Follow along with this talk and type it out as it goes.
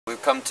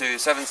I've come to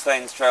Seven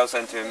Staines Trail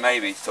Centre in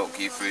Mabie to talk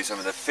you through some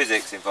of the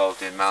physics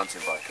involved in mountain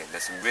biking.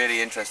 There's some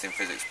really interesting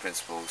physics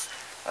principles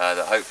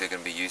that hopefully are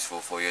going to be useful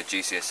for your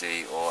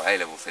GCSE or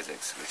A-level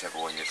physics, whichever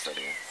one you're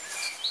studying.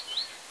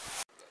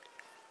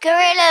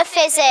 Gorilla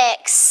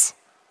physics!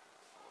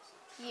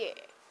 Yeah.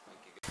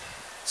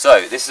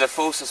 So, this is a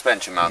full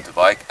suspension mountain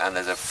bike, and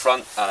there's a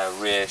front and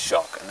a rear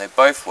shock, and they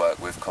both work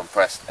with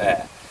compressed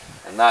air,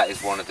 and that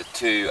is one of the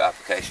two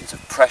applications of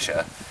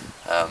pressure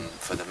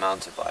for the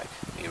mountain bike.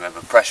 You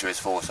remember, pressure is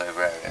force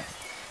over area.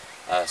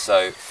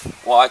 So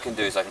what I can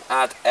do is I can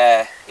add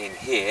air in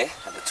here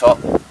at the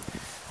top,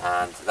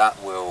 and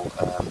that will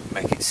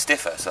make it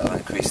stiffer, so I'll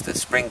increase the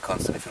spring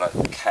constant, if you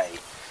like, K,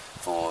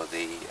 for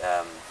the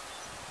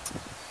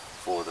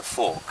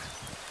fork.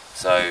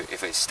 So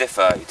if it's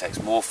stiffer, it takes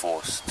more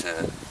force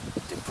to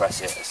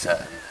depress it a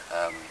certain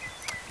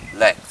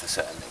length, a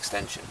certain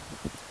extension.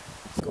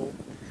 Cool.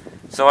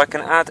 So I can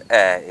add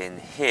air in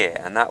here,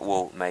 and that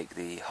will make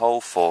the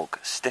whole fork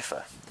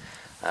stiffer.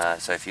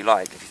 So if you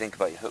think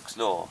about your Hooke's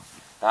law,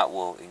 that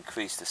will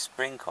increase the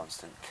spring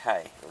constant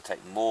K. It will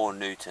take more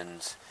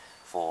newtons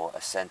for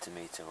a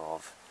centimetre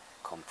of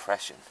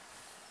compression.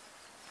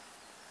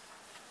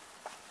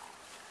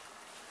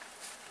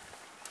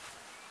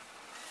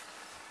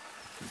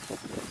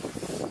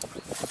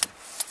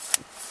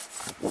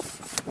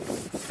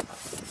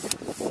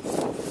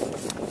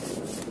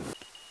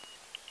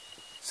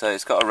 So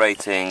it's got a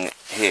rating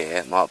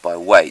here marked by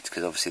weight,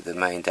 because obviously the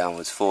main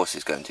downwards force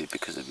is going to be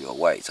because of your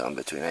weight. I'm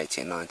between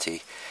 80 and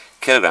 90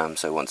 kilograms,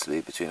 so it wants to be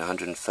between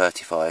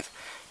 135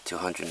 to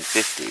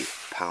 150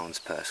 pounds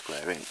per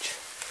square inch.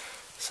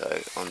 So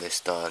on this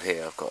dial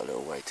here, I've got a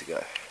little way to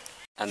go.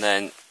 And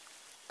then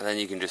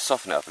you can just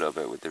soften it up a little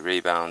bit with the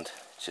Rebound.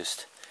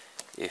 Just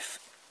if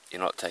you're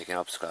not taking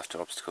obstacle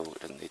after obstacle, it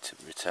doesn't need to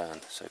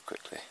return so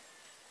quickly.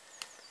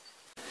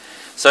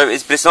 So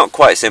it's not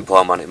quite simple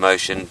harmonic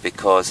motion,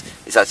 because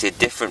it's actually a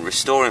different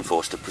restoring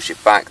force to push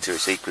it back to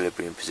its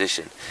equilibrium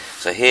position.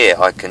 So here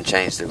I can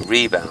change the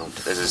Rebound.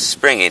 There's a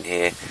spring in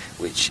here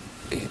which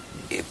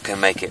it can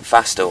make it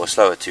faster or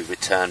slower to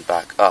return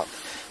back up.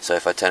 So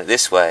if I turn it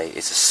this way,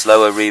 it's a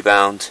slower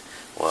Rebound.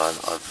 Well,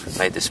 I've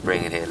made the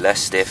spring in here less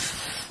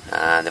stiff,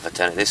 and if I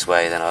turn it this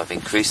way, then I've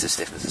increased the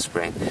stiffness of the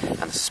spring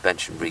and the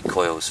suspension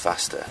recoils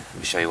faster. Let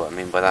me show you what I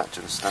mean by that.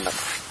 Do you want to stand up?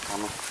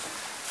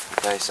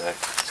 Okay, so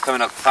it's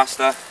coming up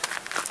faster.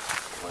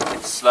 When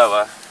it's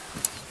slower,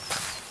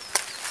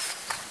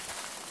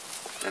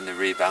 then the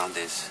Rebound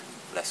is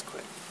less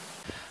quick.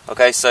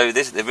 Okay, so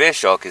the rear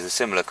shock is a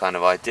similar kind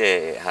of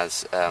idea. It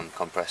has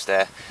compressed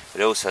air,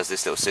 but it also has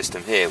this little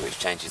system here which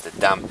changes the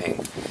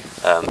damping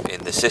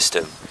in the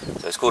system.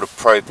 So it's called a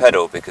pro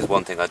pedal, because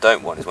one thing I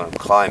don't want is when I'm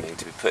climbing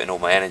to be putting all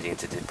my energy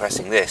into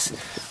depressing this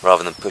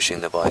rather than pushing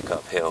the bike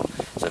uphill.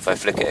 So if I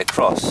flick it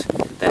across,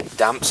 then it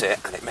damps it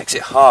and it makes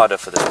it harder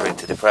for the spring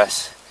to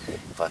depress.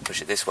 If I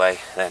push it this way,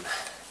 then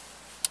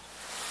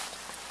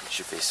it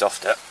should be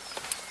softer,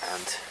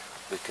 and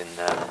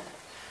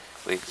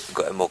we've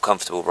got a more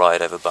comfortable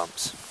ride over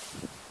bumps.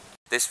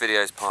 This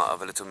video is part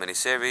of a little mini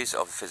series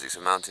of the physics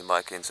of mountain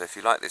biking, so if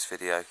you like this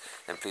video,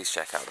 then please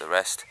check out the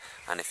rest.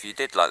 And if you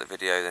did like the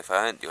video, then if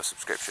I earned your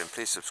subscription,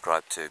 please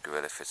subscribe to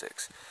Gorilla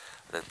Physics.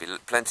 There'll be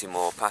plenty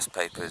more past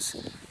papers,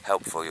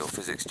 help for your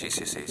physics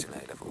GCSEs and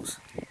A-levels.